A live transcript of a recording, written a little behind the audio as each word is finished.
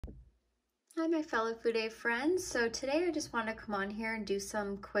Hi my fellow Fude friends. So today I just want to come on here and do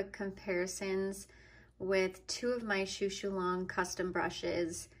some quick comparisons with two of my ShouShouLang custom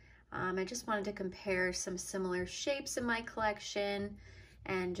brushes. I just wanted to compare some similar shapes in my collection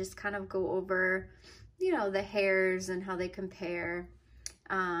and just kind of go over, the hairs and how they compare.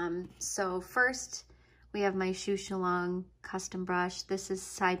 So first we have my ShouShouLang custom brush. This is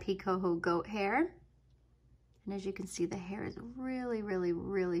Saibikoho goat hair. And as you can see, the hair is really, really,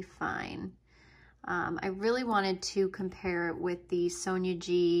 really fine. I really wanted to compare it with the Sonia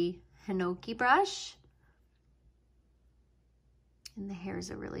G Hinoki brush. And the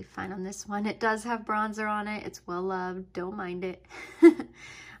hairs are really fine on this one. It does have bronzer on it. It's well loved. Don't mind it.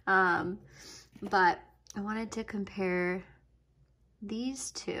 But I wanted to compare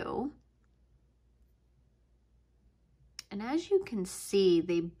these two. And as you can see,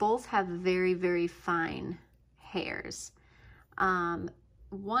 they both have very, very fine hairs.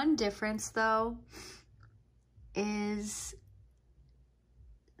 One difference though is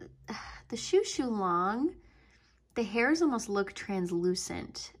the ShouShouLang, the hairs almost look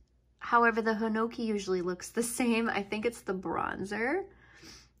translucent. However, the Hinoki usually looks the same. I think it's the bronzer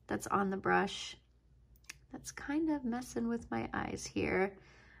that's on the brush that's kind of messing with my eyes here.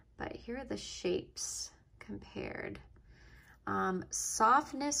 But here are the shapes compared.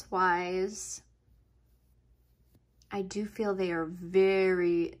 Softness wise, I do feel they are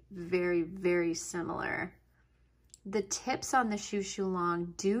very, very, very similar. The tips on the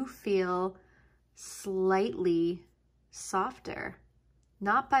ShouShouLang do feel slightly softer.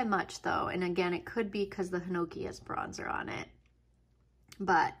 Not by much though, and again, it could be because the Hinoki has bronzer on it.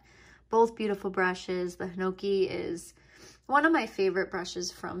 But both beautiful brushes. The Hinoki is one of my favorite brushes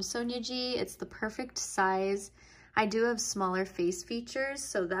from Sonia G. It's the perfect size. I do have smaller face features,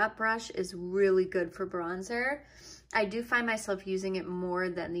 so that brush is really good for bronzer. I do find myself using it more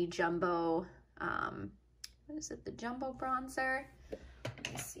than the jumbo, what is it, the jumbo bronzer?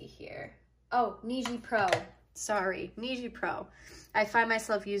 Let me see here. Oh, Niji Pro, sorry, Niji Pro. I find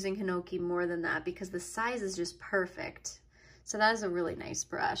myself using Hinoki more than that because the size is just perfect. So that is a really nice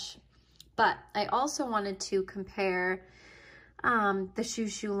brush. But I also wanted to compare the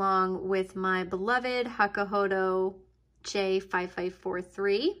ShouShouLang with my beloved Hakuhodo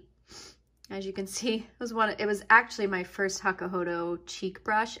J5543. As you can see, it was actually my first Hakuhodo cheek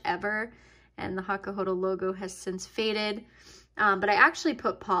brush ever, and the Hakuhodo logo has since faded. But I actually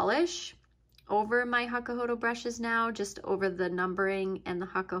put polish over my Hakuhodo brushes now, just over the numbering and the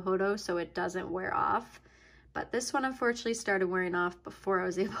Hakuhodo, so it doesn't wear off. But this one unfortunately started wearing off before I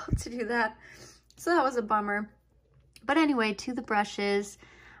was able to do that, so that was a bummer. But anyway, to the brushes.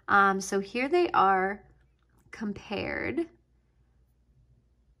 So here they are compared.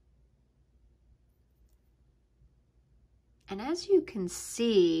 And as you can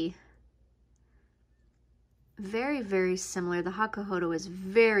see, very, very similar. The Hakuhodo is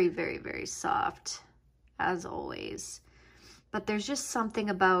very, very, very soft, as always. But there's just something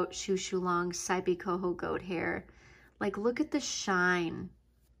about ShouShouLang Saibikoho goat hair. Like, look at the shine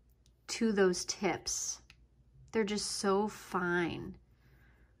to those tips. They're just so fine.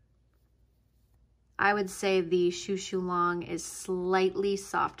 I would say the ShouShouLang is slightly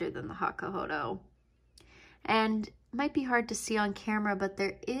softer than the Hakuhodo. And it might be hard to see on camera, but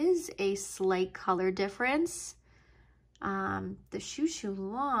there is a slight color difference. The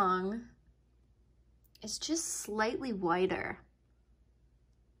ShouShouLang is just slightly whiter.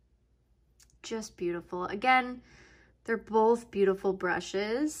 Just beautiful. Again, they're both beautiful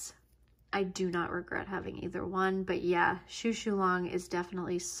brushes. I do not regret having either one, but yeah, ShouShouLang is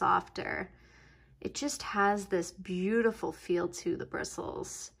definitely softer. It just has this beautiful feel to the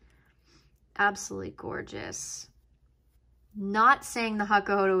bristles. Absolutely gorgeous. Not saying the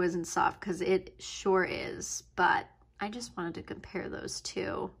Hakuhodo isn't soft, because it sure is, but I just wanted to compare those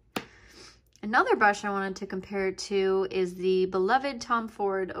two. Another brush I wanted to compare it to is the beloved Tom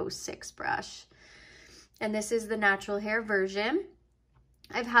Ford 06 brush. And this is the natural hair version.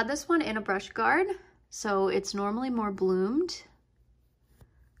 I've had this one in a brush guard, so it's normally more bloomed,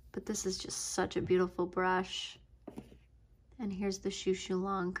 but this is just such a beautiful brush. And here's the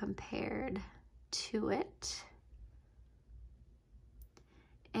ShouShouLang compared to it.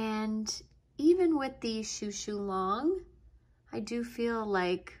 And even with the ShouShouLang, I do feel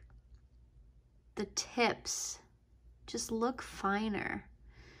like the tips just look finer.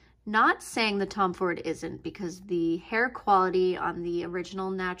 Not saying the Tom Ford isn't, because the hair quality on the original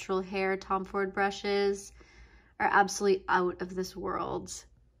natural hair Tom Ford brushes are absolutely out of this world.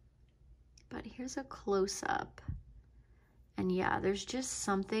 But here's a close-up. And yeah, there's just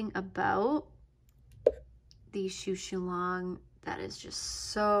something about the ShouShouLang That is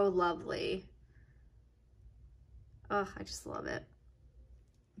just so lovely. Oh, I just love it.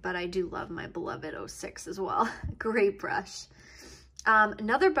 But I do love my beloved 06 as well. Great brush.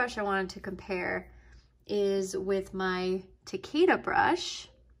 Another brush I wanted to compare is with my Takeda brush.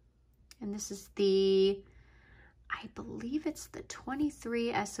 And this is the, I believe it's the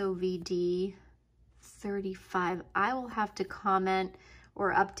 23 SOVD 35. I will have to comment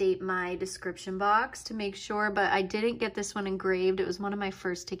or update my description box to make sure, but I didn't get this one engraved. It was one of my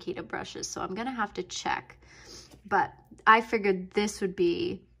first Takeda brushes, so I'm gonna have to check. But I figured this would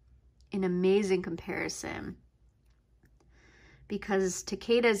be an amazing comparison because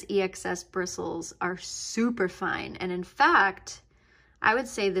Takeda's EXS bristles are super fine. And in fact, I would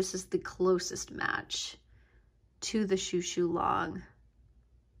say this is the closest match to the ShouShouLang.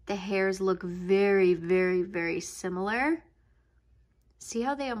 The hairs look very, very, very similar. See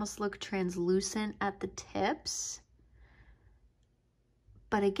how they almost look translucent at the tips?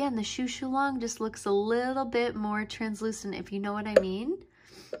 But again, the ShouShouLang just looks a little bit more translucent, if you know what I mean.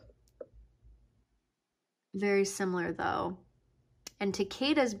 Very similar though. And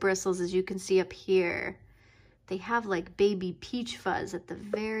Takeda's bristles, as you can see up here, they have like baby peach fuzz at the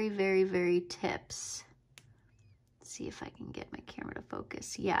very, very, very tips. Let's see if I can get my camera to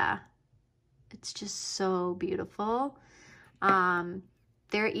focus. Yeah, it's just so beautiful.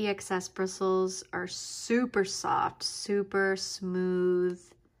 Their EXS bristles are super soft, super smooth,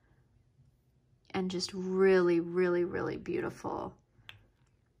 and just really, really, really beautiful.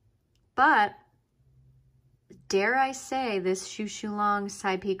 But dare I say, this ShouShouLang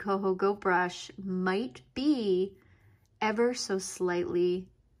Saibikoho Goat Brush might be ever so slightly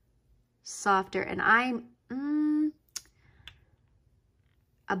softer, and I'm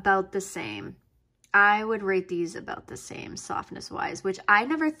about the same. I would rate these about the same softness-wise, which I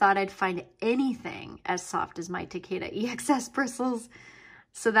never thought I'd find anything as soft as my Takeda EXS bristles.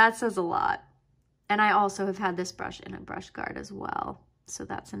 So that says a lot. And I also have had this brush in a brush guard as well. So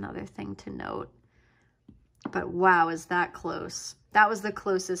that's another thing to note. But wow, is that close. That was the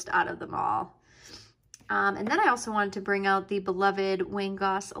closest out of them all. And then I also wanted to bring out the beloved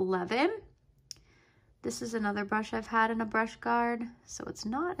Goss 11. This is another brush I've had in a brush guard, so it's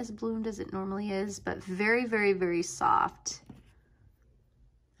not as bloomed as it normally is, but very, very, very soft.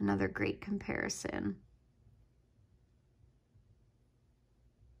 Another great comparison.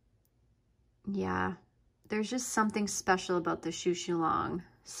 Yeah, there's just something special about the ShouShouLang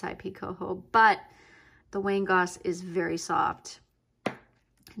Saibikoho, but the Goss is very soft.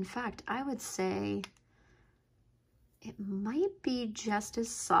 In fact, I would say it might be just as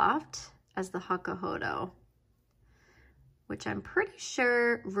soft as the Hakuhodo, which I'm pretty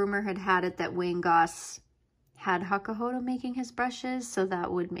sure rumor had it that Goss had Hakuhodo making his brushes, so that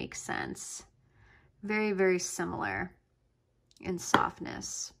would make sense. Very, very similar in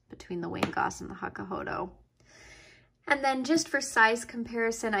softness between the Goss and the Hakuhodo. And then just for size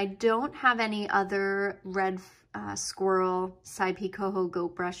comparison, I don't have any other red Squirrel Saibikoho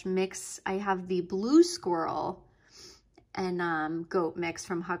Goat Brush mix. I have the blue Squirrel and goat mix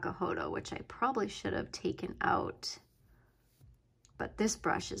from Hakuhodo, which I probably should have taken out. But this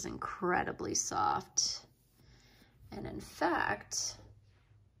brush is incredibly soft. And in fact,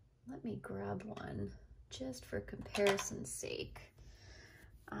 let me grab one just for comparison's sake.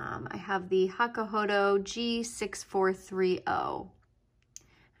 I have the Hakuhodo J5543.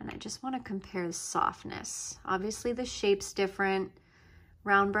 And I just want to compare the softness. Obviously the shape's different.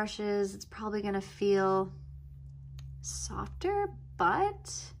 Round brushes, it's probably going to feel softer,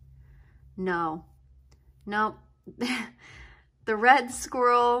 but no. The red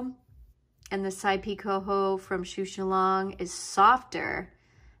Squirrel and the Saibikoho from ShouShouLang is softer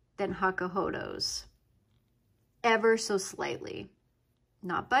than Hakuhodo's. Ever so slightly.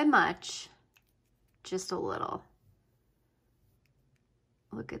 Not by much, just a little.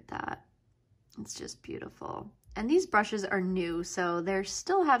 Look at that. It's just beautiful. And these brushes are new, so they're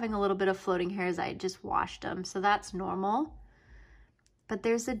still having a little bit of floating hairs. I just washed them, so that's normal. But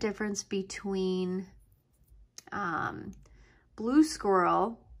there's a difference between blue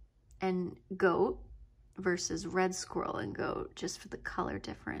Squirrel and goat versus red Squirrel and goat, just for the color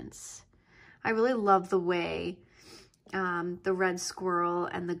difference. I really love the way the red Squirrel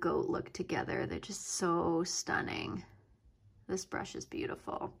and the goat look together. They're just so stunning. This brush is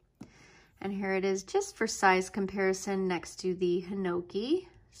beautiful. And here it is just for size comparison next to the Hinoki,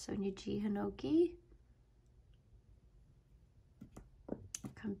 Sonia G Hinoki,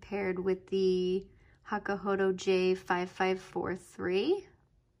 compared with the Hakuhodo J5543,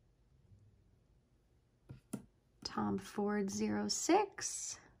 Tom Ford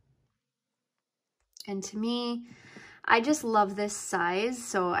 06. And to me, I just love this size,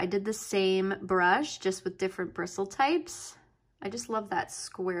 so I did the same brush, just with different bristle types. I just love that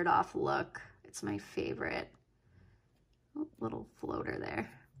squared off look. It's my favorite. Oh, little floater there.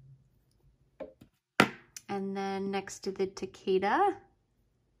 And then next to the Takeda.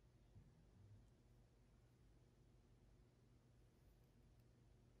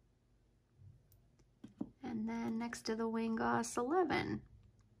 And then next to the wing Goss 11.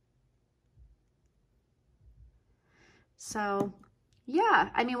 So yeah,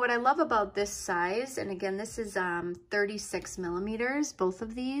 I mean, what I love about this size, and again, this is 36 millimeters, both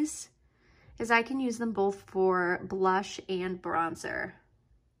of these, is I can use them both for blush and bronzer.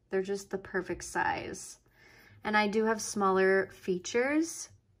 They're just the perfect size. And I do have smaller features,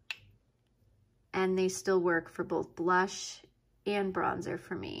 and they still work for both blush and bronzer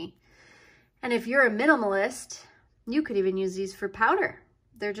for me. And if you're a minimalist, you could even use these for powder.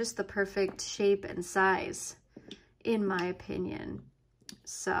 They're just the perfect shape and size, in my opinion.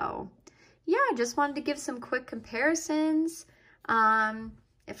 So yeah, I just wanted to give some quick comparisons.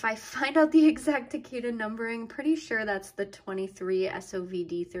 If I find out the exact Takeda numbering, pretty sure that's the 23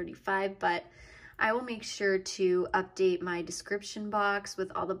 SOVD35, but I will make sure to update my description box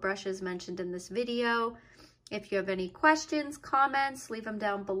with all the brushes mentioned in this video. If you have any questions, comments, leave them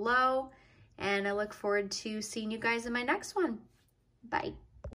down below, and I look forward to seeing you guys in my next one. Bye.